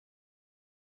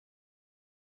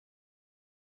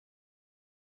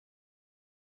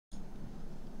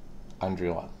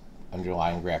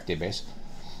underlying graph database.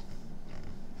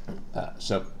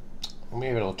 So we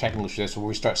have a little technical issue before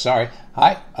we start. Sorry.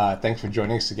 Hi. Thanks for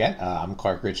joining us again. I'm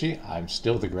Clark Ritchie. I'm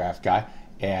still the graph guy,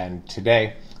 and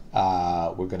today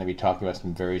we're going to be talking about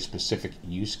some very specific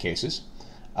use cases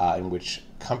in which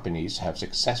companies have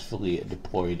successfully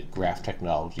deployed graph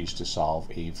technologies to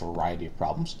solve a variety of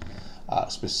problems.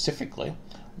 Specifically,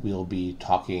 we'll be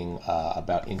talking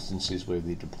about instances where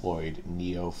they deployed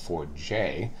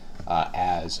Neo4j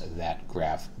as that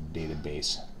graph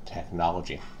database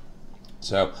technology.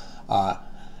 So,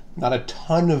 not a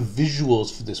ton of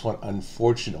visuals for this one,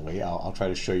 unfortunately. I'll try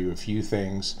to show you a few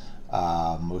things,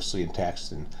 mostly in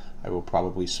text, and I will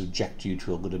probably subject you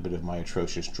to a little bit of my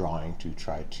atrocious drawing to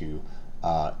try to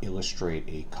illustrate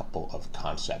a couple of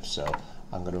concepts. So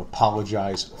I'm going to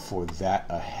apologize for that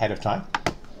ahead of time.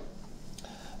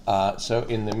 So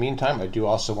in the meantime, I do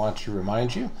also want to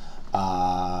remind you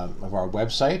of our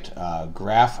website,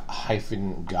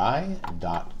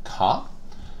 graph-guy.com.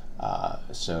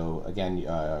 So again,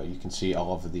 you can see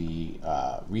all of the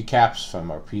recaps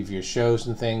from our previous shows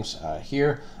and things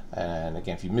here. And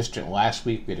again, if you missed it last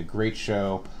week, we had a great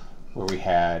show where we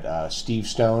had Steve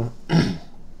Stone,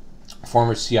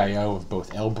 former CIO of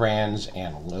both L Brands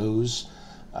and Lowe's,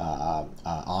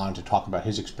 on to talk about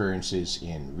his experiences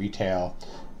in retail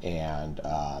and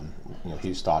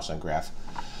his thoughts on graph.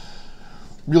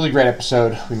 Really great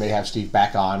episode. We may have Steve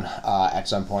back on at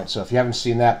some point. So if you haven't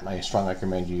seen that, I strongly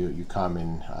recommend you come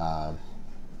in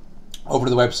over to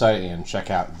the website and check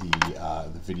out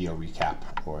the video recap,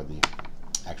 or the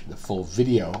full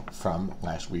video from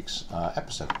last week's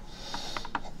episode.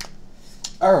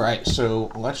 All right, so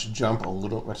let's jump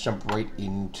right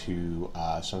into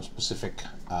some specific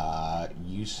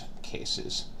use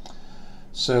cases.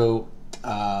 So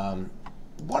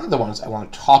one of the ones I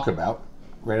want to talk about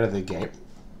right out of the gate,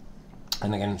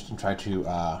 and again, just try to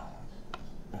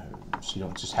so you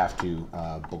don't just have to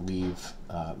believe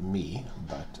me,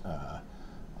 but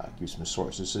give you some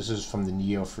sources. This is from the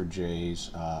Neo4j's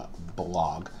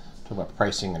blog, talking about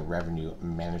pricing and revenue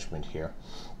management here.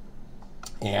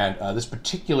 And this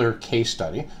particular case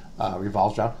study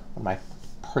revolves around one of my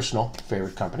personal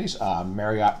favorite companies,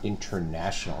 Marriott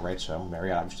International, right? So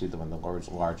Marriott, obviously, one of the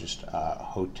largest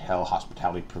hotel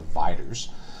hospitality providers.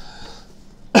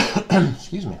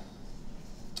 Excuse me.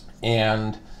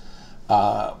 And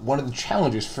one of the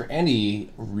challenges for any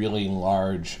really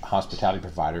large hospitality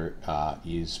provider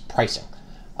is pricing.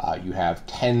 You have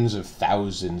tens of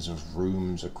thousands of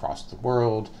rooms across the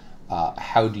world.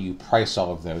 How do you price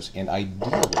all of those? And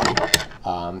ideally,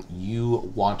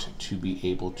 you want to be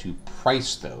able to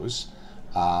price those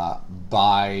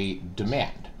by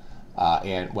demand.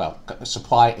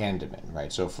 Supply and demand,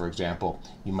 right? So for example,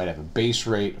 you might have a base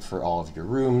rate for all of your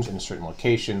rooms in a certain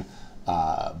location,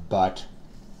 but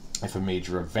if a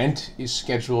major event is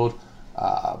scheduled,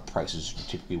 prices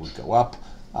typically would go up.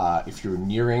 If you're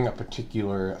nearing a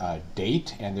particular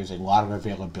date and there's a lot of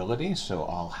availability, so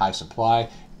high supply,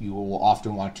 you will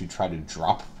often want to try to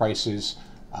drop prices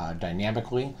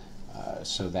dynamically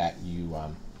so that you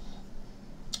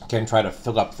can try to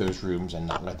fill up those rooms and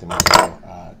not let them go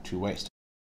to waste.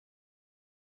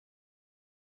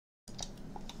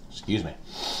 Excuse me.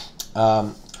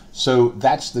 So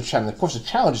that's the challenge. Of course, the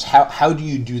challenge is how do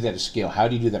you do that at scale? How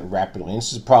do you do that rapidly? And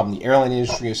this is a problem the airline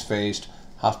industry has faced,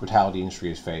 hospitality industry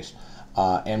has faced,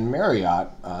 and Marriott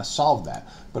solved that.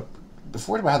 But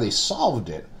before about how they solved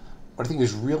it, what I think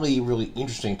is really, really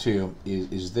interesting too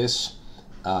is this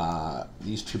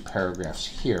these two paragraphs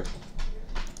here,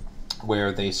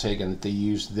 where they say again that they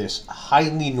use this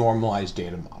highly normalized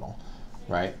data model,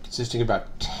 right, consisting of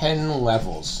about 10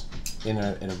 levels in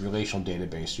a relational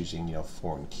database using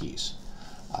foreign keys.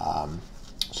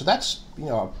 So that's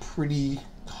a pretty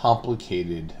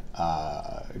complicated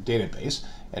database,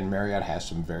 and Marriott has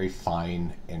some very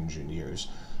fine engineers.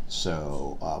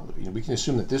 So we can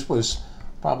assume that this was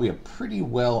probably a pretty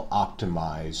well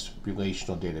optimized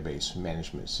relational database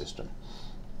management system.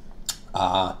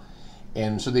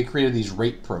 And so they created these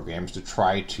rate programs to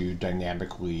try to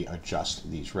dynamically adjust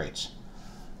these rates.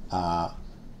 But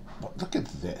look at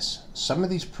this. Some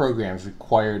of these programs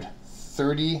required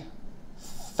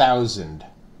 30,000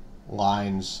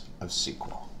 lines of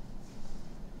SQL.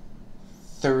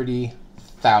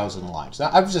 30,000 lines.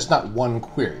 Now, obviously, it's not one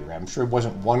query, right? I'm sure it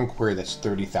wasn't one query that's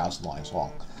 30,000 lines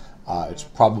long. It's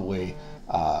probably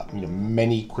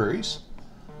many queries,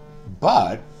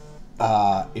 but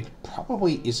it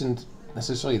probably isn't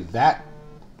necessarily that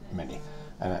many.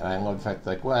 And I love the fact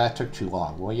that, that took too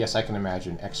long. Well, yes, I can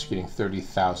imagine executing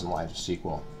 30,000 lines of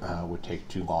SQL would take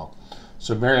too long.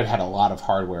 So Marriott had a lot of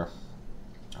hardware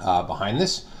behind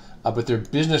this. but their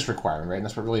business requirement, right, and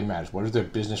that's what really matters. What is their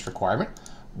business requirement?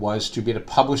 Was to be able to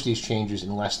publish these changes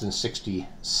in less than 60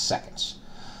 seconds.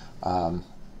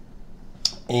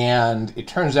 And it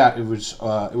turns out it was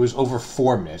over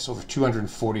 4 minutes, over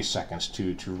 240 seconds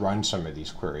to run some of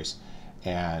these queries.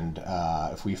 And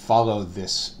if we follow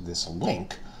this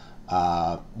link,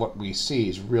 what we see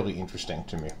is really interesting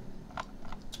to me.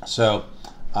 So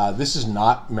this is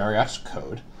not Marriott's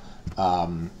code,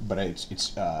 but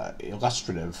it's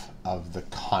illustrative of the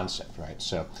concept, right?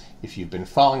 So if you've been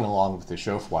following along with the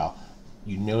show for a while,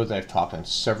 you know that I've talked on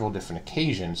several different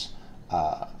occasions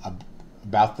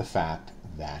about the fact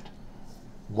that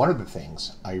one of the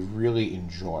things I really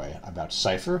enjoy about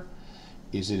Cypher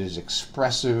is it is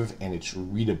expressive and it's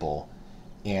readable,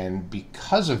 and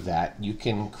because of that you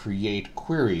can create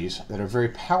queries that are very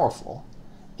powerful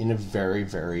in a very,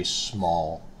 very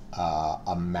small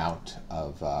amount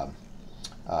of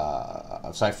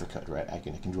Cypher code, right? I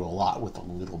can do a lot with a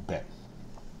little bit.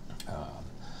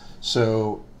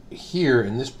 So here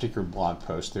in this particular blog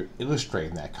post, they're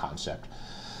illustrating that concept.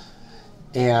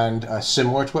 And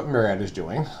similar to what Marriott is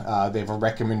doing, they have a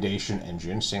recommendation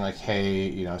engine saying like, hey,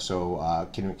 you know, so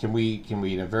can we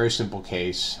in a very simple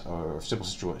case or simple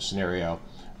scenario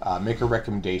make a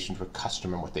recommendation to a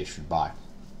customer on what they should buy.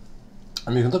 I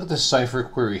mean, you can look at this Cypher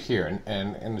query here,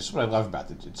 and this is what I love about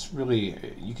it. It's really,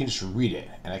 you can just read it,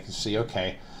 and I can see,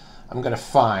 okay, I'm going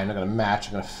to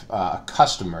match a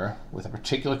customer with a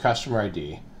particular customer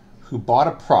ID who bought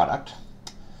a product,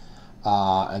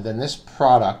 and then this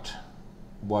product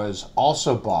was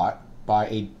also bought by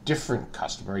a different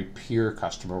customer, a peer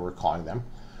customer we're calling them,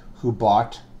 who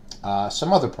bought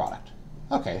some other product.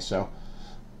 Okay, so,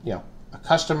 you know, a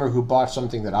customer who bought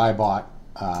something that I bought,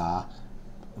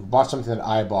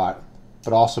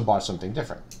 but also bought something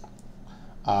different.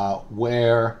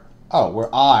 Where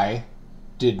I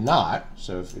did not,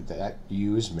 so if that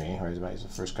you is me, or as the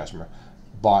first customer,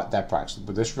 bought that product,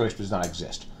 but this relationship does not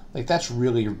exist. Like, that's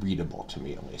really readable to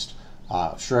me, at least.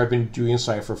 Sure, I've been doing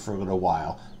Cypher for a little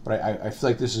while, but I feel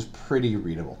like this is pretty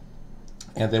readable.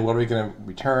 And then what are we going to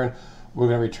return? We're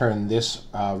going to return this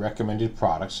recommended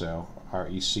product, so our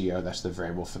ECO, that's the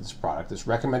variable for this product, this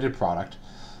recommended product,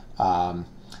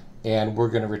 and we're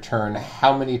going to return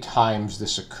how many times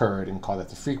this occurred and call that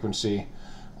the frequency,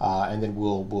 and then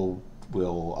we'll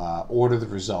order the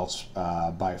results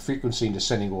by frequency in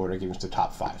descending order, giving us the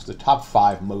top 5. So the top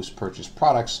 5 most purchased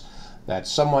products that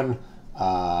someone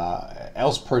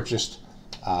else purchased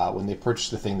when they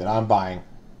purchased the thing that I'm buying,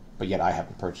 but yet I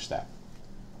haven't purchased that.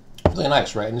 Really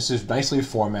nice, right? And this is nicely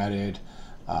formatted,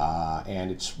 and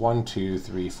it's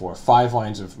 5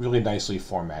 lines of really nicely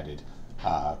formatted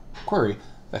query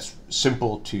that's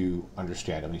simple to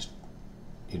understand, at least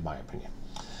in my opinion.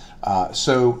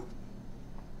 So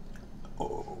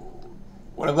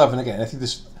what I love, and again, I think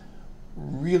this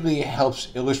really helps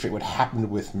illustrate what happened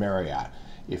with Marriott.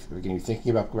 If again, you're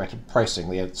thinking about pricing,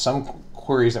 they had some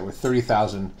queries that were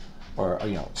 30,000, or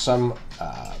you know, some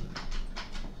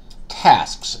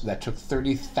tasks that took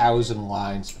 30,000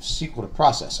 lines of SQL to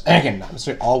process. And again, not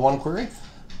necessarily all one query,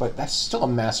 but that's still a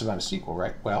massive amount of SQL,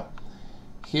 right? Well,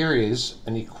 here is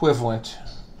an equivalent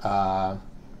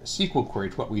SQL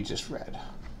query to what we just read.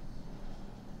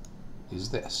 Is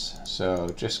this. So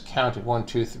just counted 1,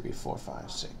 2, 3, 4,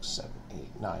 5, 6, 7,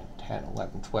 8, 9, 10,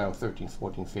 11, 12, 13,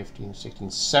 14, 15,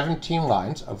 16, 17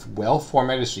 lines of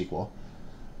well-formatted SQL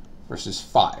versus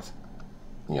 5.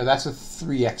 You know, that's a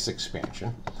 3x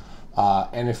expansion.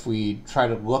 And if we try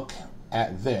to look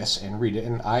at this and read it,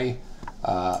 and I,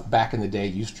 back in the day,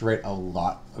 used to write a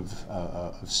lot of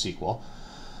SQL,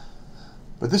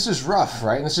 but this is rough,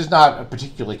 right? And this is not a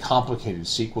particularly complicated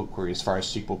SQL query as far as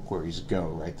SQL queries go,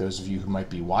 right? Those of you who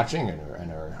might be watching and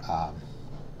are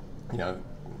you know,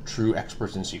 true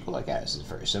experts in SQL, like, yeah, this is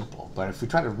very simple. But if we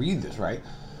try to read this, right,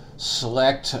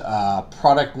 select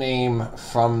product name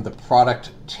from the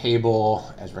product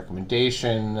table as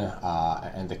recommendation,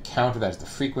 and the counter as the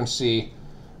frequency,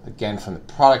 again from the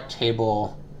product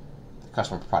table, the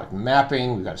customer product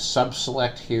mapping, we've got a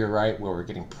sub-select here, right, where we're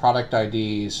getting product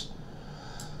IDs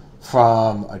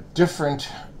from a different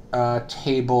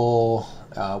table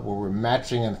where we're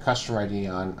matching on the customer ID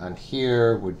on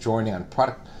here, we're joining on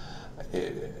product.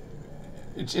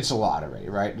 It's a lot already,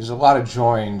 right? There's a lot of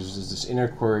joins. There's this inner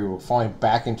query, we're falling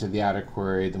back into the outer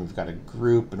query, then we've got a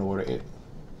group in order.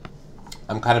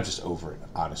 I'm kind of just over it,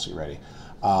 honestly, already.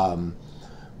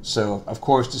 So of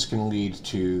course this can lead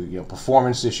to, you know,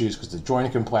 performance issues because the join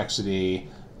complexity,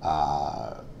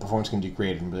 performance can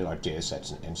degrade in really large data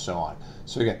sets and so on.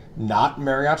 So again, not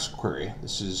Marriott's query.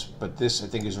 But this I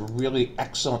think is a really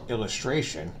excellent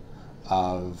illustration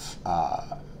of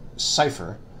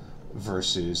Cypher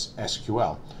versus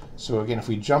SQL. So again, if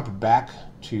we jump back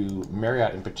to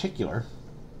Marriott in particular,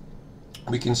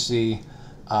 we can see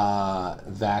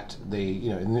that they,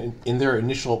 in their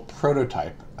initial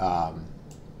prototype,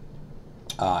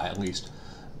 at least,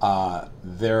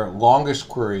 their longest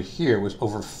query here was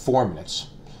over 4 minutes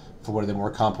for one of the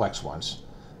more complex ones.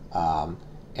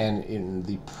 And in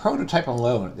the prototype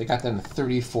alone, they got that in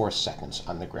 34 seconds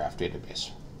on the graph database.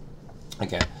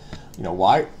 Again,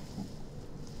 why?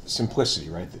 Simplicity,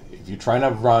 right? If you're trying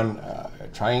to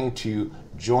trying to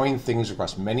join things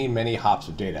across many, many hops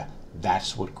of data,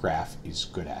 that's what graph is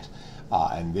good at.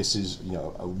 And this is,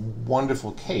 a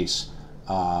wonderful case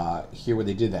here where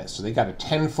they did that. So they got a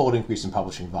 10-fold increase in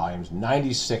publishing volumes,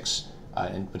 96,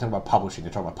 and we're talking about publishing,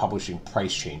 they're talking about publishing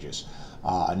price changes,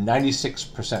 a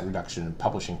 96% reduction in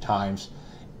publishing times,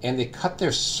 and they cut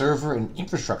their server and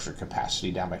infrastructure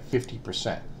capacity down by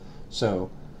 50%.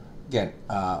 So again,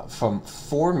 from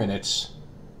 4 minutes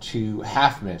to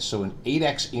half minutes, so an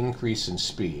 8x increase in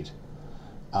speed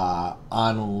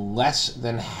on less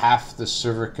than half the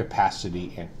server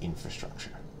capacity and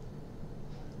infrastructure.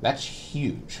 That's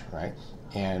huge, right?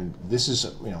 And this is,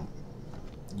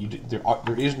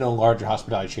 there is no larger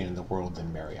hospitality chain in the world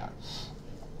than Marriott.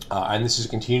 And this has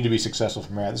continued to be successful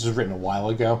for Marriott. This was written a while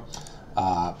ago.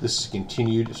 This has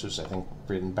continued. This was, I think,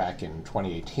 written back in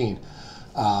 2018.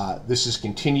 This has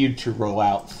continued to roll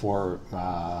out for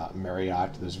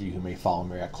Marriott. Those of you who may follow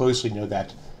Marriott closely know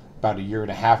that about a year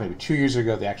and a half, maybe 2 years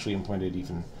ago, they actually implemented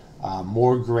even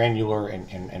more granular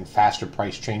and faster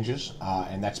price changes.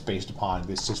 And that's based upon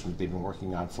this system that they've been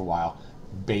working on for a while,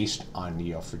 based on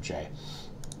Neo4j.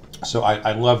 So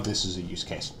I love this as a use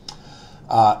case.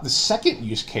 The second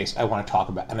use case I want to talk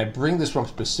about, and I bring this one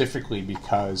specifically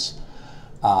because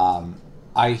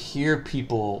I hear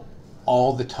people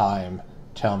all the time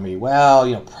tell me,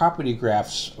 well, property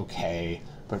graph's okay,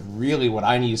 but really what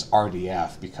I need is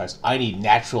RDF because I need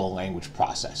natural language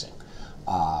processing.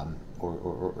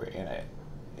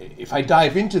 If I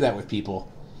dive into that with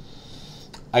people,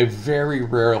 I very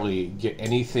rarely get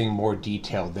anything more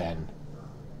detailed than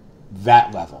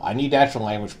that level. I need natural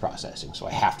language processing, so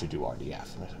I have to do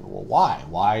RDF. And I said, well, why?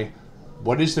 Why?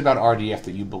 What is it about RDF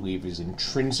that you believe is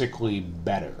intrinsically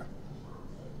better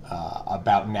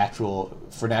about natural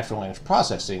language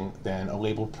processing than a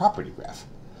labeled property graph?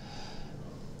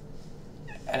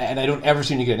 And I don't ever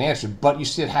seem to get an answer, but you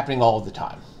see it happening all the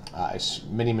time. It's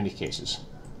many, many cases.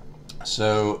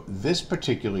 So this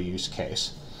particular use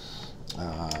case, make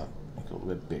it a little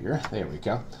bit bigger. There we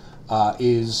go.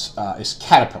 Is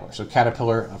Caterpillar. So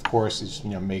Caterpillar, of course, is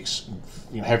makes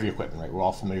heavy equipment, right? We're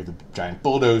all familiar with the giant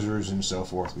bulldozers and so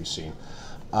forth we've seen.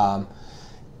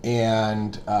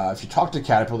 If you talk to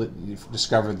Caterpillar, you've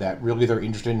discovered that really they're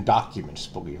interested in documents,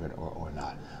 believe it or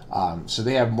not. So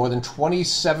they have more than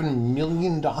 27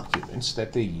 million documents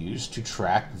that they use to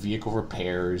track vehicle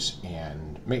repairs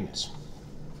and maintenance.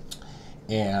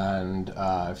 And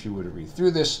if you were to read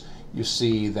through this, you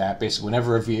see that basically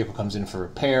whenever a vehicle comes in for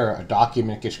repair, a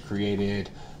document gets created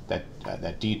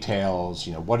that details,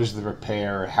 what is the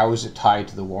repair, how is it tied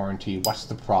to the warranty, what's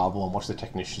the problem, what's the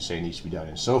technician say needs to be done,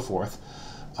 and so forth.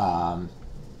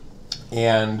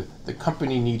 And the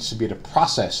company needs to be able to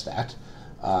process that,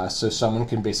 so someone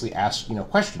can basically ask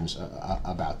questions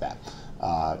about that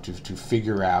to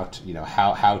figure out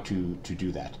how to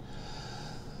do that.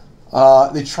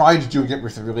 They tried to do it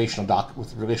with the relational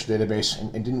database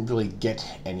and didn't really get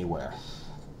anywhere.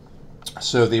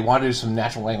 So they wanted some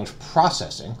natural language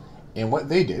processing, and what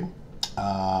they did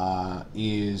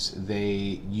is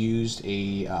they used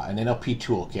an NLP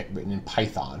toolkit written in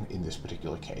Python in this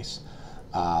particular case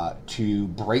to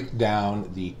break down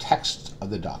the text of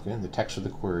the document, the text of the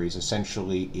queries,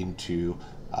 essentially into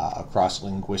across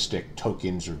linguistic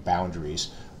tokens or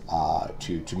boundaries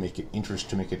to make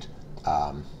it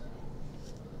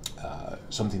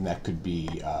something that could be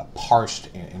parsed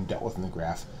and dealt with in the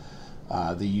graph.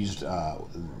 They used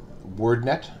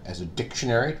WordNet as a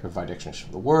dictionary to provide dictionaries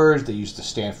for the words. They used the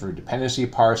Stanford dependency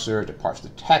parser to parse the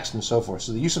text and so forth.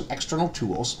 So they use some external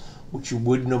tools, which you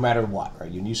would no matter what,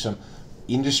 right? You need some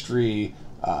industry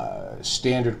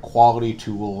standard quality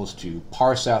tools to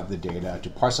parse out the data,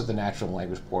 to parse out the natural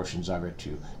language portions of it,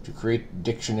 to create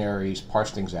dictionaries,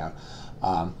 parse things out.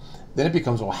 Then it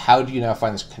becomes, well, how do you now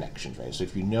find those connections, right? So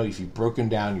if you've broken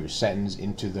down your sentence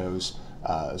into those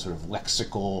sort of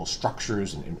lexical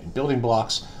structures and building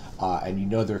blocks,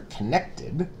 and they're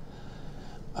connected,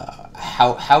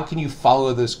 how can you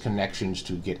follow those connections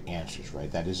to get answers,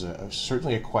 right? That is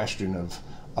certainly a question of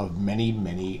many,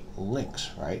 many links,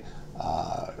 right?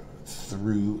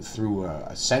 Through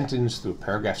a sentence, through a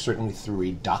paragraph, certainly through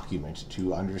a document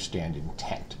to understand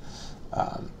intent.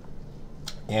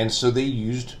 And so they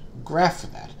used graph for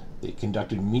that. They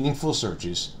conducted meaningful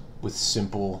searches with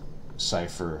simple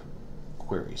cipher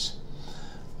queries.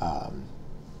 And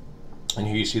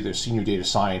here you see their senior data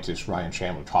scientist Ryan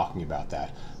Chandler talking about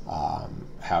that.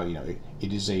 How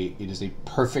it is a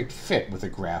perfect fit with a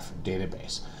graph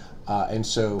database, and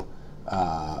so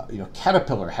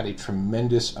Caterpillar had a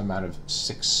tremendous amount of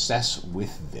success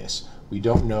with this. We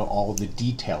don't know all the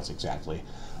details exactly,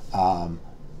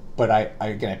 but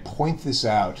I point this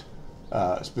out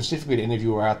specifically to any of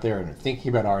you who are out there and are thinking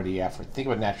about RDF or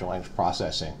thinking about natural language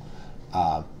processing.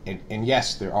 And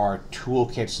yes, there are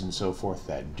toolkits and so forth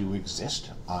that do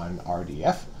exist on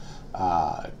RDF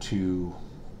to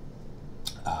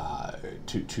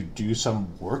do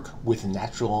some work with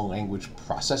natural language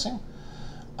processing,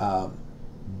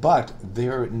 but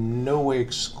they're no way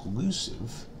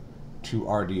exclusive to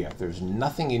RDF. There's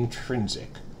nothing intrinsic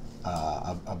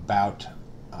about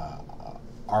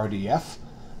RDF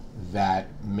that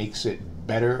makes it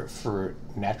better for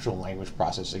natural language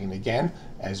processing. And again,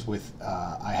 as with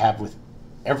I have with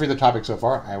every other topic so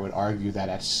far, I would argue that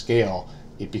at scale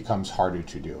it becomes harder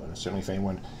to do. And certainly if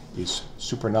anyone is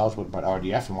super knowledgeable about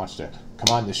RDF and wants to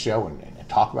come on this show and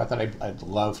talk about that, I'd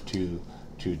love to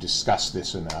discuss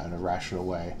this in a rational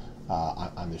way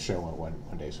on the show one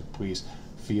day. So please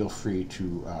feel free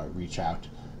to reach out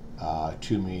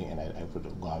to me, and I would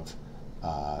love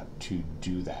to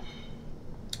do that.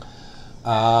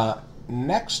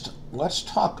 Next, let's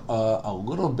talk a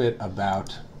little bit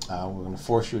about, we're going to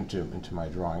force you into my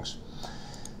drawings.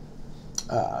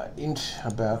 Here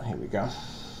we go.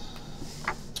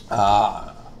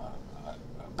 A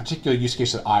particular use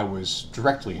case that I was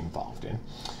directly involved in.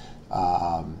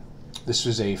 This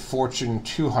was a Fortune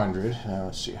 200.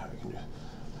 Let's see how we can do.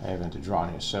 I haven't drawn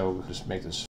here, so we'll just make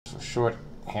this for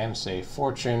shorthand. Say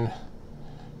Fortune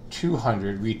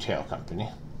 200 retail company.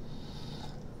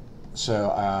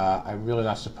 So I'm really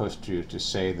not supposed to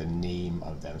say the name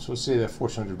of them. So let's say the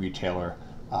Fortune 100 retailer.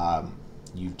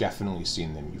 You've definitely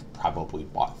seen them. You've probably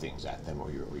bought things at them,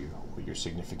 or your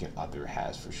significant other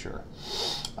has for sure.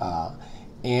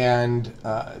 And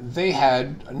they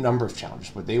had a number of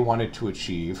challenges. What they wanted to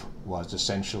achieve was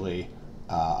essentially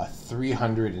a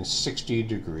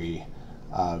 360-degree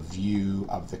view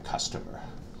of the customer.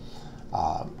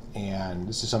 And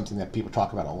this is something that people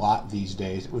talk about a lot these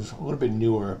days. It was a little bit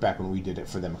newer back when we did it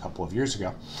for them a couple of years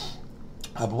ago.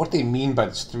 But what they mean by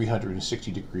this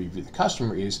 360-degree view of the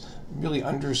customer is really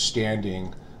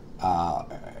understanding not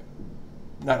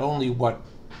only what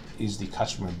is the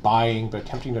customer buying, but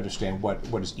attempting to understand what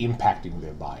is impacting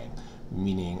their buying.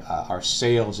 Meaning, are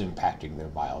sales impacting their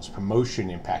buying? Is promotion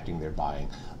impacting their buying?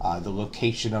 The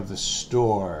location of the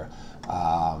store,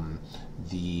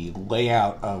 the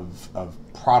layout of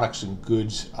products and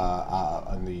goods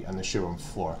on the showroom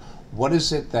floor. What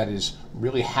is it that is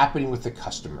really happening with the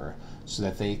customer, so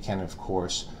that they can, of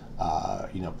course,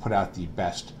 put out the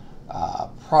best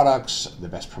products, the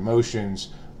best promotions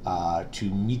to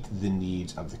meet the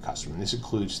needs of the customer. And this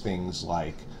includes things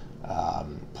like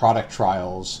product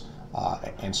trials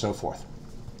and so forth.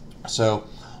 So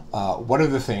one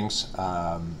of the things,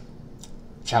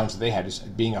 challenge that they had is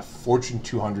being a Fortune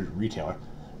 200 retailer.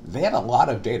 They had a lot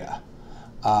of data.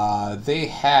 They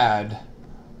had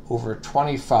over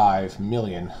 25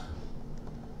 million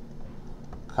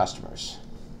customers.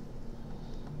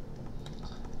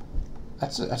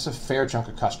 That's a fair chunk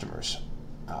of customers.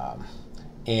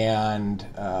 And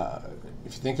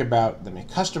if you think about the many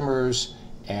customers,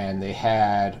 and they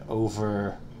had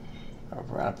over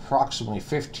approximately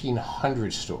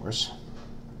 1,500 stores.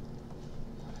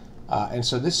 And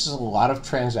so this is a lot of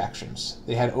transactions.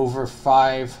 They had over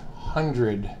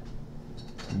 500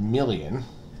 million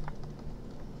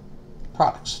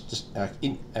products. Just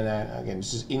again,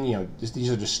 this is these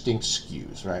are distinct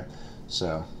SKUs, right?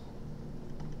 So,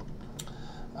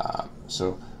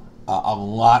 a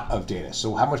lot of data.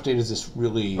 So how much data does this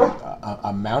really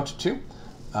amount to?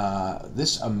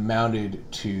 This amounted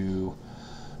to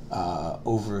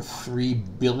over 3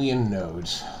 billion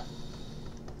nodes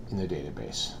in the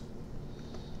database.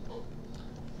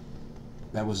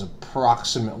 That was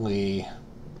approximately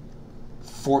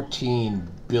 14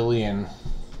 billion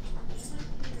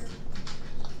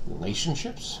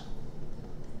relationships,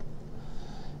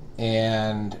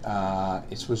 and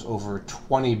it was over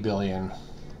 20 billion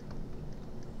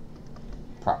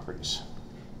properties.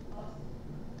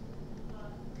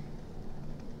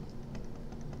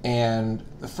 And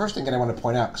the first thing that I want to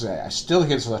point out, because I still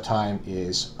hear this all the time,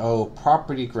 is, oh,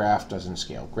 property graph doesn't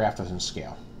scale. Graph doesn't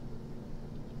scale.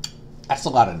 That's a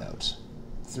lot of nodes.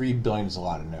 3 billion is a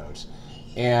lot of nodes.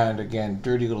 And again,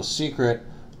 dirty little secret,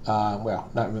 Well,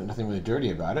 nothing really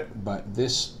dirty about it, but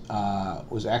this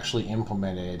was actually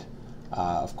implemented,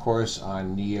 of course,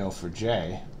 on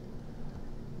Neo4j.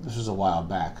 This was a while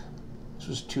back. This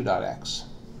was 2.x.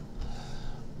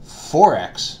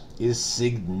 4x is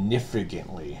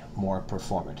significantly more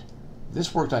performant.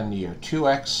 This worked on Neo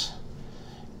 2x,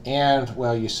 and,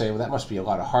 well, you say, well, that must be a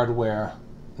lot of hardware.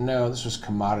 No, this was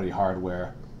commodity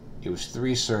hardware. It was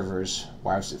 3 servers.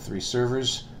 Why was it 3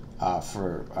 servers?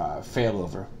 For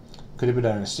failover. Could have been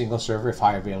done on a single server if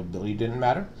high availability didn't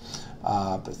matter,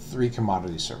 but 3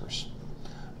 commodity servers.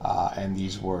 And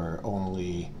these were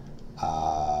only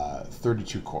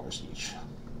 32 cores each.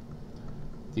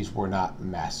 These were not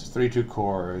massive. 32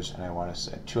 cores, and I want to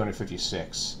say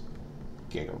 256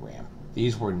 gig of RAM.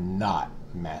 These were not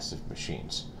massive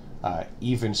machines.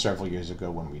 Even several years ago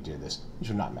when we did this, these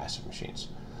were not massive machines.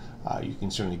 You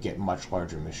can certainly get much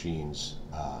larger machines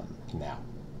now.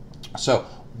 So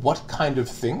what kind of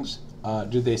things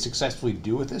did they successfully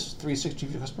do with this 360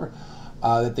 view customer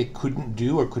that they couldn't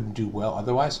do or couldn't do well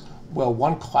otherwise? Well,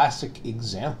 one classic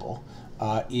example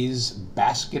is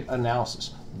basket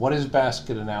analysis. What is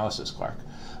basket analysis, Clark?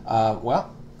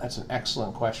 Well, that's an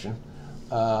excellent question.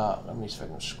 Let me see if I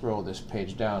can scroll this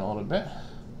page down a little bit.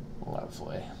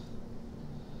 Lovely.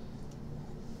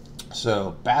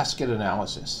 So, basket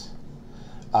analysis.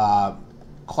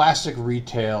 Classic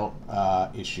retail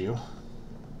issue.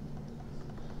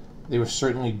 They were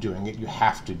certainly doing it. You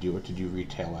have to do it to do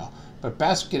retail well. But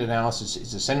basket analysis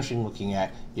is essentially looking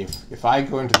at if I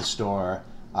go into the store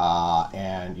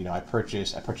and I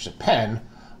purchase a pen.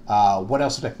 What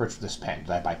else did I purchase with this pen?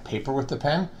 Did I buy paper with the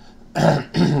pen?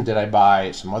 Did I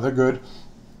buy some other good?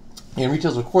 And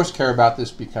retailers, of course, care about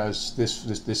this because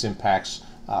this impacts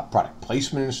product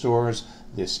placement in stores.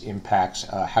 This impacts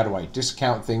how do I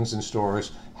discount things in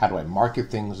stores? How do I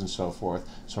market things and so forth?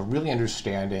 So really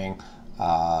understanding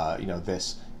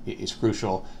this is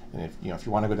crucial. And if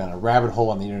you want to go down a rabbit hole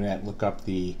on the internet, look up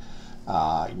the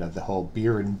whole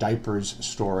beer and diapers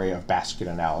story of basket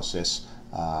analysis.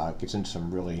 Gets into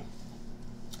some really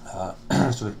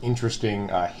sort of interesting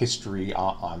history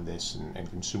on this and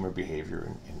consumer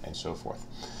behavior and so forth.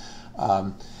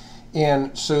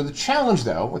 And so the challenge,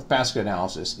 though, with basket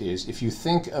analysis is if you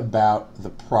think about the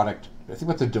product, think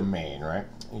about the domain, right?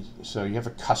 So you have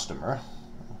a customer,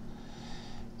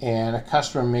 and a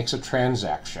customer makes a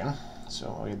transaction.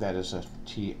 So I'll get that as a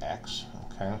TX,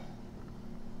 okay?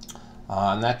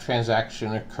 And that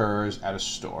transaction occurs at a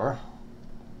store.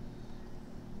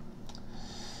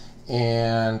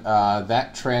 And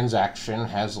that transaction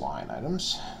has line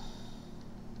items.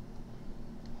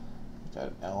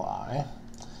 Got LI.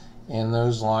 And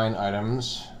those line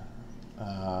items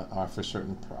are for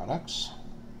certain products.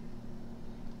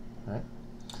 Right?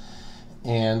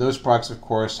 And those products, of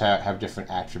course, have different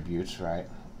attributes, right,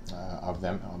 of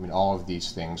them. I mean, all of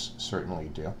these things certainly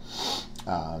do.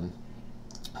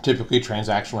 Typically, a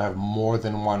transaction will have more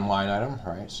than one line item,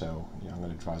 right? So I'm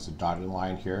going to draw as a dotted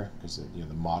line here because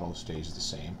the model stays the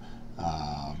same.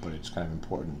 But it's kind of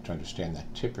important to understand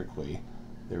that typically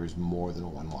there is more than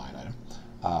one line item,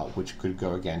 which could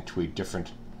go again to a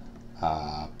different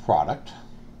product.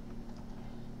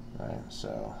 Right.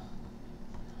 So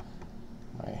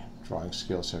my drawing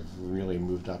skills have really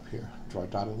moved up here. Draw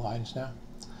dotted lines now.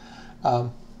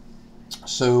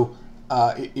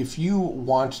 If you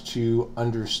want to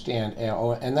understand,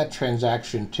 and that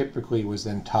transaction typically was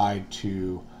then tied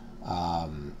to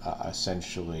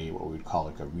essentially what we'd call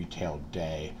like a retail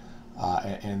day,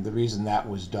 and the reason that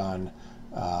was done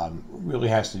really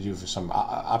has to do with some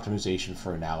optimization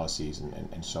for analyses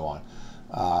and so on.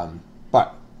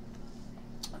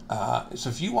 So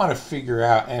if you want to figure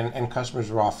out, and customers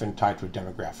are often tied to a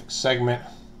demographic segment,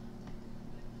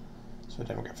 so a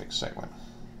demographic segment.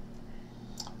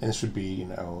 And this would be,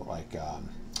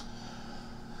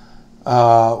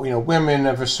 women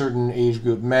of a certain age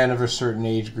group, men of a certain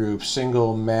age group,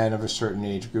 single men of a certain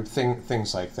age group,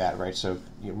 things like that, right? So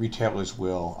retailers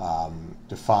will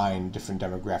define different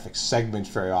demographic segments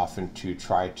very often to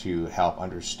try to help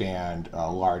understand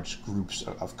large groups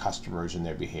of customers and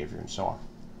their behavior and so on.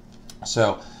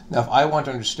 So now if I want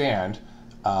to understand,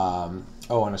 in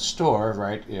a store,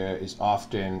 right, is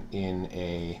often in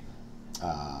a...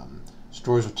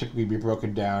 stores will typically be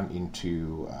broken down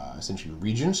into essentially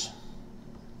regions.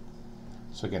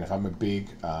 So again, if I'm a big,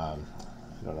 I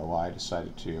don't know why I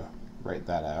decided to write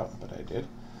that out, but I did.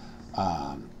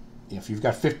 If you've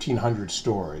got 1,500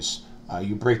 stores,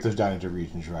 you break those down into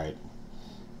regions, right?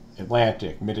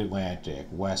 Atlantic, Mid-Atlantic,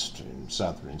 Western,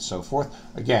 Southern, and so forth.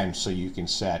 Again, so you can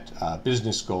set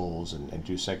business goals and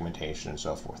do segmentation and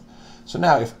so forth. So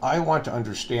now if I want to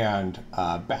understand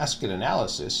basket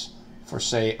analysis for,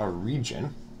 say, a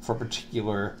region for a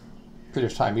particular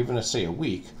period of time, even let's say a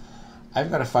week, I've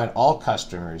got to find all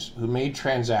customers who made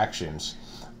transactions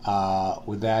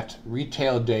with that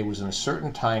retail day was in a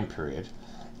certain time period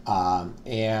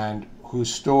and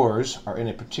whose stores are in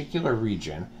a particular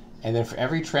region. And then for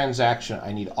every transaction,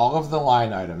 I need all of the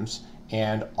line items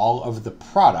and all of the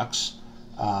products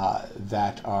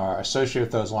that are associated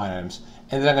with those line items.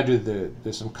 And then I'm going to do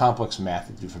there's some complex math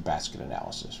to do for basket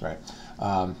analysis, right?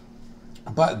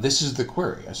 But this is the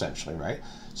query, essentially, right?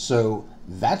 So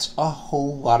that's a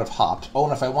whole lot of hops. Oh,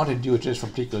 and if I want to do it just for a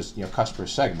particular customer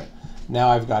segment, now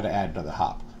I've got to add another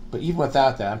hop. But even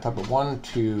without that, I'm talking about 1,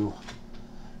 2,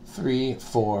 3,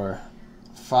 4,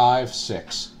 5,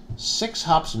 6. 6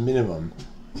 hops minimum,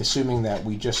 assuming that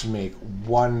we just make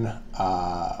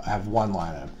have one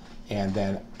line item, and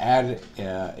then add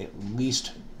at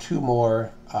least 2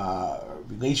 more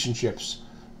relationships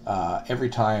every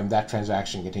time that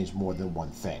transaction contains more than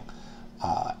one thing.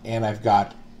 And I've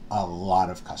got a lot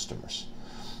of customers.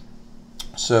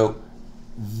 So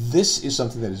this is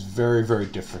something that is very, very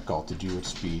difficult to do at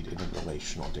speed in a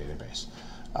relational database.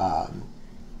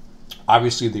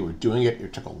 Obviously, they were doing it.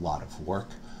 It took a lot of work.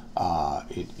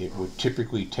 It would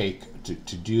typically take,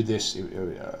 to do this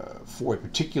for a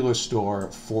particular store,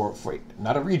 for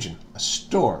not a region, a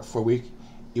store for a week,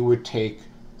 it would take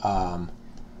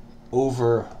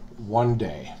over 1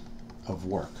 day of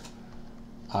work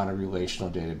on a relational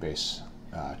database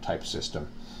type system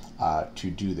to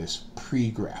do this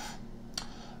pre-graph.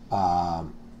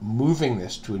 Moving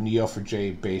this to a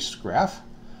Neo4j based graph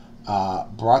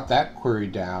brought that query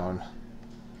down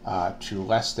to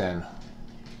less than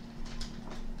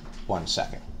 1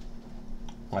 second,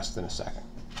 less than a second.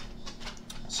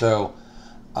 So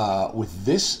with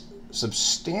this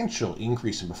substantial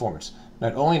increase in performance,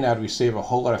 not only now do we save a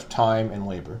whole lot of time and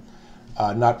labor,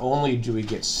 not only do we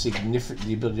get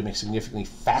the ability to make significantly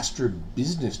faster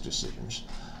business decisions,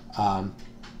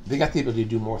 they got the ability to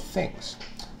do more things.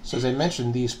 So as I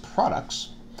mentioned, these products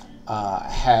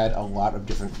had a lot of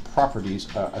different properties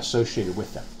associated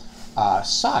with them.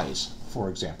 Size, for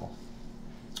example.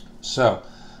 So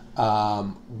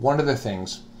one of the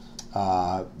things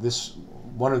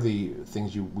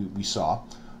we saw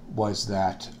was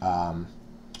that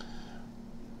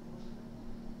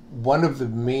one of the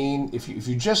main, if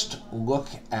you just look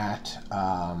at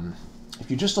if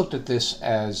you just looked at this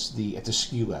as at the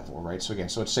SKU level, right? So again,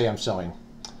 so let's say I'm selling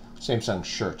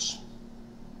shirts,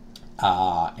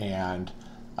 and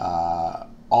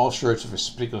all shirts of a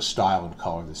particular style and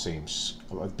color the same,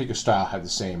 a particular style have the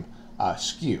same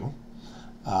SKU,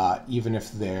 even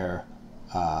if they're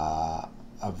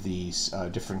of these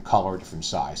different color, different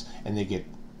size, and you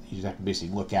have to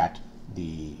basically look at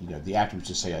the attributes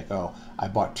to say, like, oh, I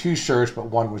bought 2 shirts, but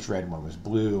one was red, one was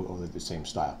blue, or they're the same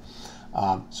style.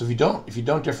 So if you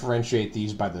don't differentiate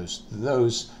these by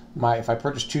those, if I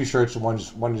purchase 2 shirts and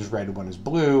one is red and one is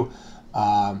blue,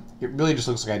 it really just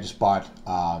looks like I just bought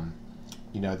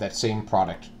that same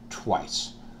product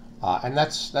twice, and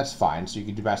that's fine. So you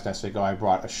can do best and say, oh, I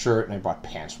bought a shirt and I bought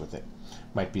pants with it.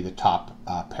 Might be the top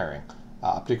pairing,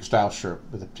 a particular style shirt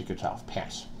with a particular style of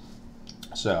pants.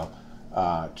 So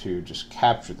to just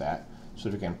capture that, so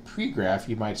again, pre-graph,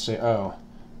 you might say, oh,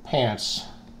 pants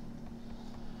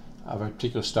of a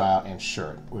particular style and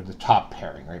shirt were the top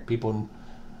pairing, right? People,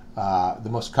 the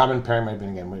most common pairing might have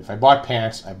been, again, if I bought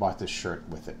pants, I bought this shirt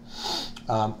with it.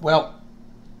 Well,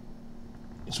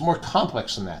 it's more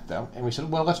complex than that, though. And we said,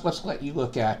 well, let's let you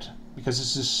look at, because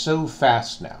this is so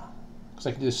fast now, because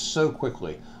I can do this so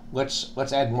quickly, let's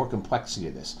add more complexity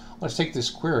to this. Let's take this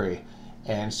query,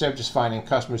 and instead of just finding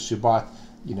customers who bought,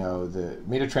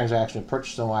 made a transaction and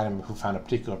purchased an item who found a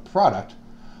particular product,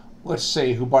 let's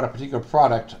say who bought a particular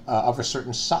product of a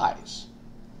certain size.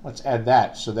 Let's add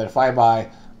that, so that if I buy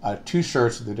 2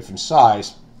 shirts with a different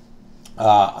size,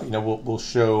 we'll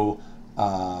show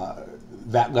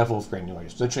that level of granularity.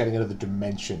 So essentially adding another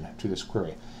dimension to this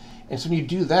query. And so when you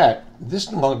do that,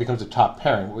 this no longer becomes a top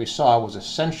pairing. What we saw was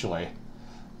essentially,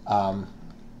 and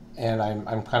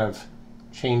I'm kind of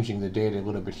changing the data a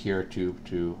little bit here to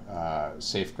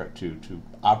safeguard, to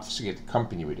obfuscate the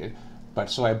company we did. But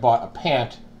so I bought a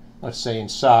pant, let's say in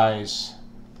size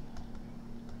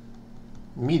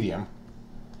medium,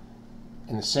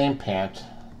 and the same pant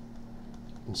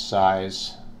in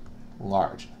size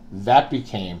large. That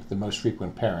became the most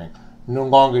frequent pairing, no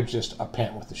longer just a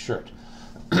pant with a shirt.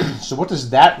 So what does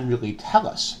that really tell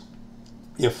us?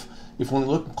 If if when we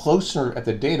look closer at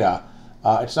the data,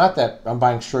 it's not that I'm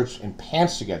buying shirts and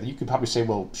pants together. You could probably say,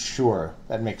 well, sure,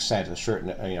 that makes sense. A shirt and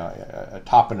a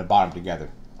top and a bottom together.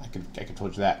 I could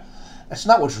told you that. That's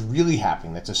not what's really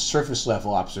happening. That's a surface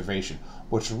level observation.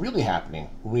 What's really happening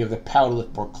when we have the power to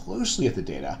look more closely at the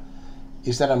data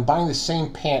is that I'm buying the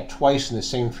same pant twice in the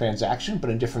same transaction, but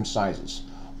in different sizes.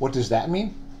 What does that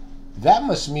mean? That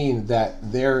must mean that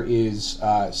there is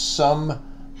some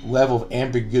level of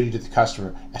ambiguity to the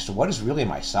customer as to what is really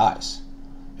my size.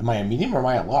 Am I a medium or am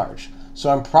I a large? So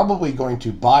I'm probably going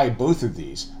to buy both of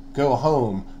these, go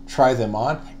home, try them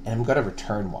on, and I'm going to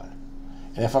return one.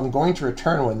 And if I'm going to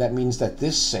return one, that means that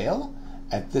this sale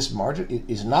at this margin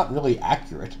is not really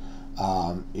accurate.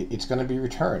 It's going to be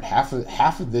returned. Half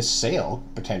of this sale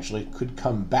potentially could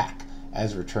come back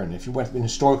as a return. And if you went and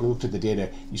historically looked at the data,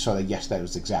 you saw that yes, that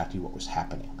was exactly what was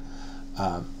happening.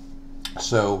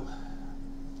 So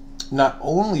not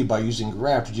only by using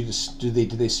graph did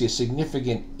they see a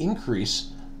significant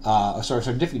increase,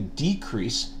 significant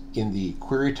decrease in the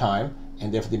query time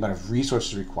and therefore the amount of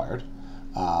resources required,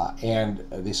 and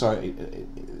they saw a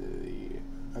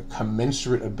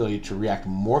commensurate ability to react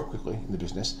more quickly in the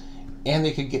business, and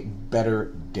they could get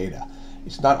better data.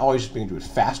 It's not always just being able to do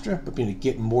it faster, but being able to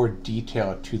get more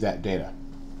detail to that data.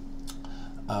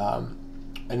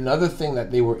 Another thing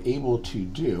that they were able to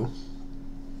do,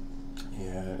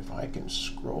 and if I can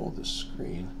scroll the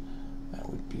screen, that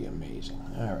would be amazing.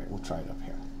 All right, we'll try it up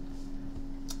here.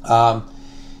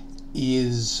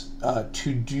 Is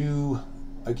to do,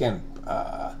 again,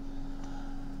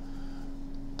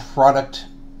 product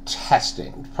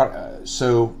testing.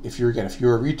 So if you're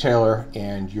a retailer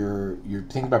and you're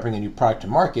thinking about bringing a new product to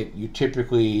market, you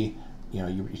typically,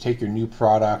 you take your new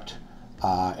product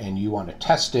and you want to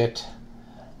test it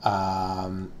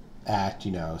at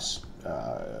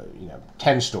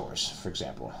 10 stores, for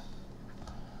example,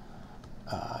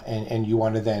 and you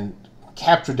want to then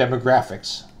capture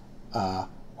demographics.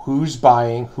 Who's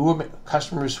buying?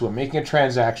 Customers who are making a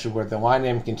transaction where the line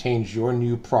item contains your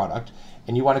new product,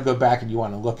 and you want to go back and you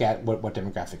want to look at what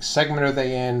demographic segment are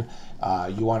they in.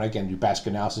 You want to again do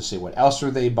basket analysis, say what else are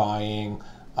they buying.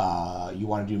 You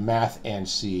want to do math and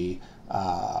see,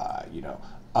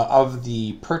 of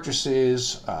the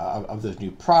purchases of those new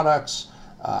products,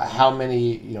 how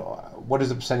many, what is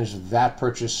the percentage of that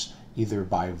purchase, either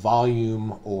by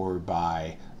volume or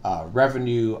by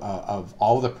revenue of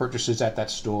all the purchases at that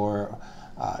store.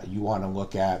 You want to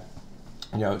look at,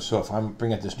 so if I'm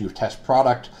bringing up this new test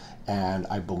product and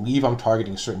I believe I'm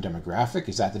targeting a certain demographic,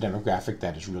 is that the demographic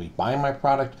that is really buying my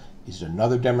product? Is it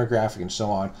another demographic, and so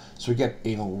on? So we get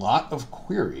a lot of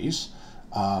queries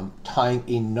tying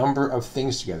a number of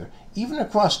things together, even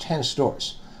across 10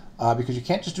 stores. Because you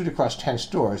can't just do it across 10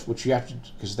 stores, which you have to,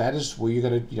 because that is where you're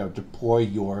going to deploy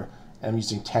your, I'm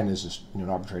using 10 as an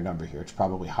arbitrary number here, it's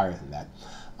probably higher than that.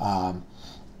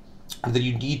 That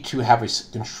you need to have a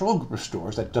control group of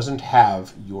stores that doesn't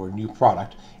have your new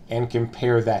product and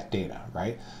compare that data,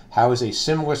 right? How is a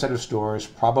similar set of stores,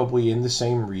 probably in the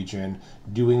same region,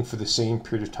 doing for the same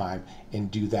period of time,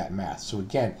 and do that math. So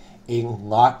again, a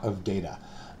lot of data.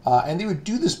 And they would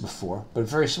do this before, but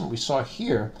very similar. We saw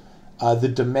here the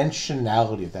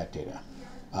dimensionality of that data.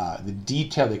 The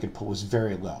detail they could pull was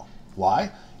very low.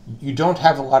 Why? You don't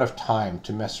have a lot of time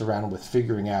to mess around with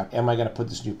figuring out, am I going to put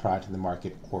this new product in the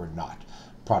market or not?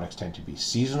 Products tend to be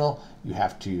seasonal. You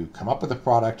have to come up with a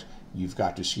product. You've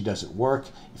got to see, does it work?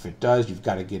 If it does, you've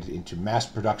got to get it into mass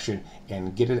production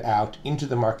and get it out into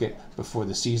the market before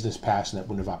the season is passed and that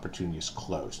window of opportunity is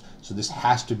closed. So this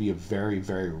has to be a very,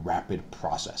 very rapid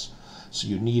process. So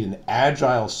you need an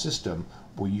agile system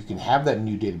where you can have that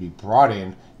new data be brought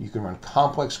in, you can run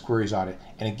complex queries on it,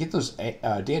 and get those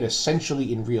data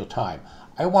essentially in real time.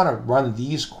 I want to run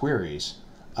these queries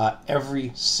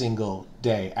every single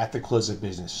day at the close of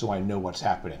business so I know what's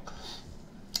happening.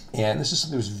 And this is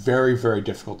something that was very, very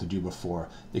difficult to do before.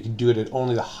 They could do it at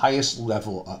only the highest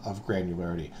level of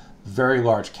granularity. Very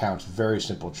large counts, very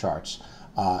simple charts.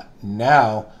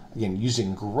 Now, again,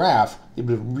 using graph, they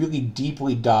would really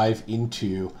deeply dive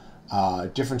into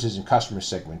differences in customer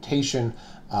segmentation,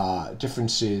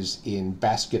 differences in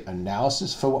basket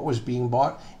analysis for what was being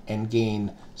bought, and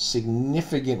gain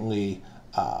significantly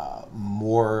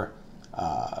more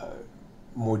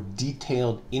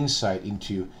detailed insight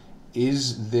into,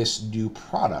 is this new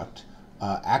product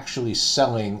actually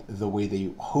selling the way they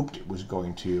hoped it was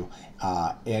going to,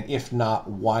 and if not,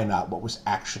 why not? What was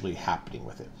actually happening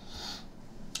with it?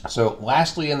 So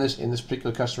lastly, in this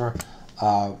particular customer,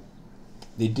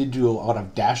 they did do a lot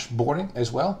of dashboarding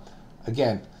as well.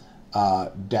 Again,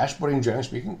 dashboarding, generally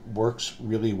speaking, works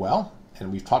really well,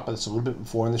 and we've talked about this a little bit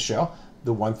before in the show,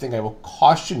 the one thing I will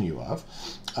caution you of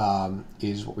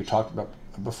is what we talked about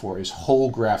before, is whole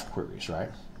graph queries, right?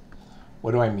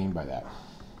 What do I mean by that?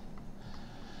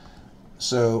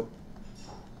 So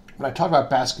when I talk about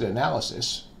basket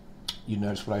analysis, you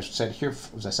notice what I said here.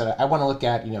 As I said, I want to look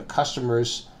at,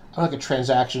 customers. I want to look at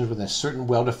transactions within a certain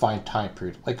well-defined time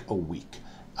period, like a week,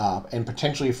 and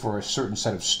potentially for a certain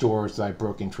set of stores that I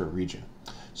broke into a region.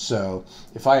 So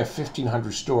if I have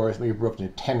 1,500 stores, maybe broken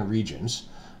into 10 regions,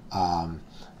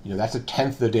 that's 1/10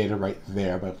 of the data right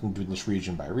there, but I can do this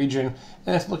region by region.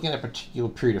 And if looking at a particular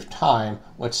period of time,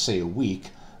 let's say a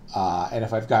week, and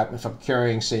if I'm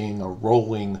carrying, saying, a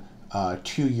rolling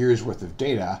 2 years worth of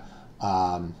data,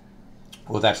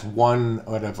 well, that's 1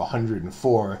 out of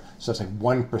 104, so that's like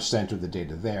 1% of the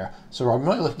data there. So I'm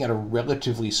really looking at a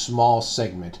relatively small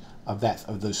segment of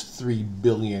those 3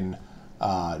 billion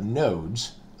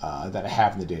nodes that I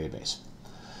have in the database.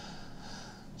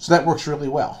 So that works really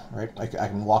well, right? I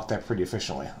can walk that pretty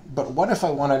efficiently. But what if I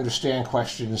want to understand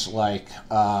questions like,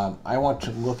 I want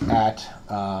to look at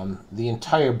the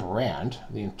entire brand,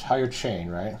 the entire chain,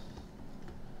 right?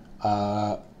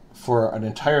 For an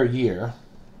entire year,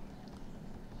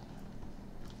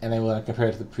 and I want to compare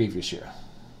it to the previous year.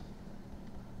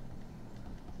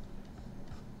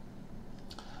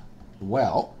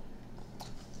 Well,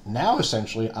 now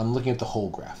essentially I'm looking at the whole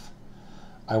graph.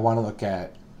 I want to look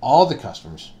at all the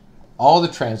customers, all the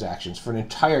transactions for an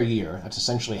entire year. That's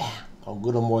essentially a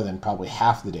little more than probably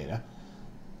half the data,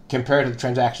 compared to the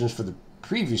transactions for the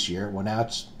previous year. Well, now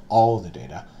it's all of the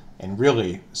data, and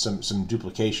really some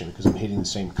duplication because I'm hitting the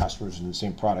same customers and the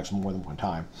same products more than one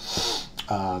time.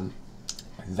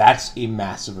 That's a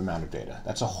massive amount of data.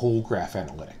 That's a whole graph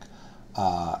analytic.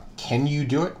 Can you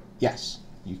do it? Yes,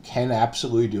 you can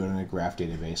absolutely do it in a graph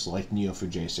database like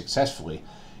Neo4j successfully.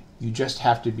 You just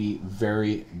have to be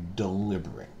very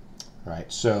deliberate,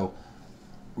 right? So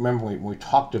remember when we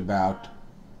talked about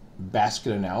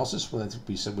basket analysis, one that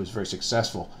we said was very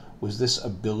successful was this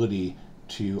ability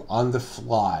to, on the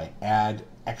fly, add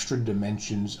extra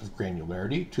dimensions of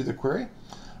granularity to the query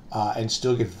and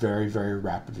still get very, very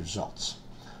rapid results.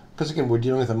 Because again, we're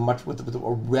dealing with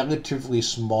a relatively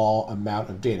small amount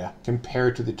of data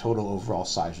compared to the total overall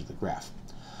size of the graph.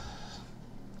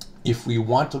 If we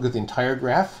want to look at the entire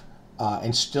graph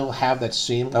and still have that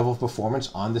same level of performance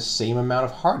on the same amount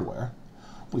of hardware,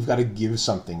 we've got to give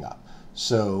something up.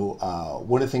 So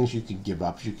one of the things you can give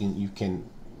up, you can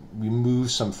remove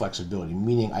some flexibility,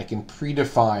 meaning I can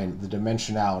predefine the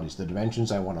dimensionalities, the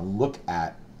dimensions I want to look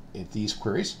at in these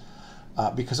queries,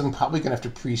 because I'm probably going to have to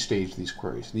pre-stage these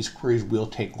queries. These queries will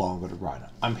take longer to run.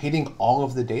 I'm hitting all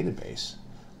of the database,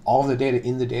 all of the data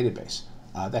in the database.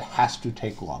 That has to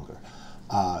take longer.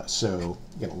 So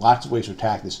again, lots of ways to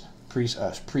attack this,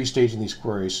 pre-staging these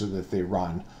queries so that they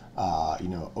run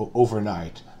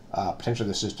overnight, potentially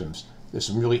the systems. There's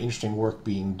some really interesting work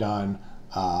being done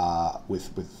with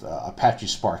Apache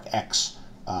Spark X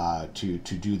to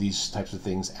do these types of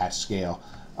things at scale.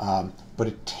 But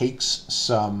it takes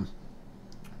some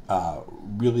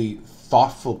really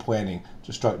thoughtful planning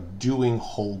to start doing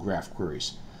whole graph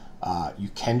queries. You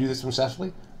can do this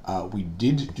successfully. We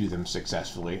did do them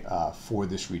successfully for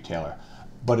this retailer,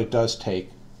 but it does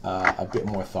take a bit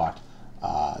more thought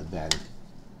than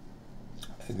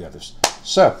the others.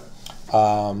 So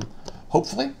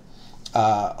hopefully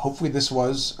this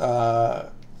was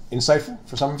insightful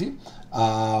for some of you.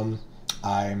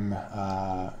 I'm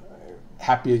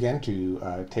happy again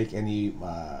to take any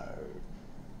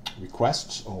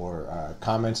requests or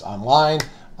comments online.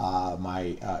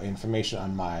 My information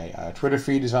on my Twitter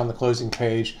feed is on the closing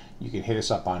page. You can hit us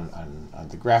up on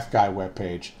the Graph Guy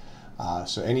webpage.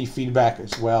 So any feedback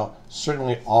as well,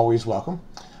 certainly always welcome.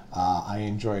 I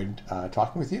enjoyed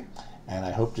talking with you, and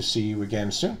I hope to see you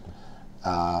again soon.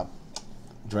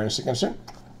 Join us again soon.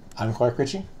 I'm Clark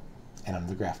Ritchie, and I'm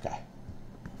the Graph Guy.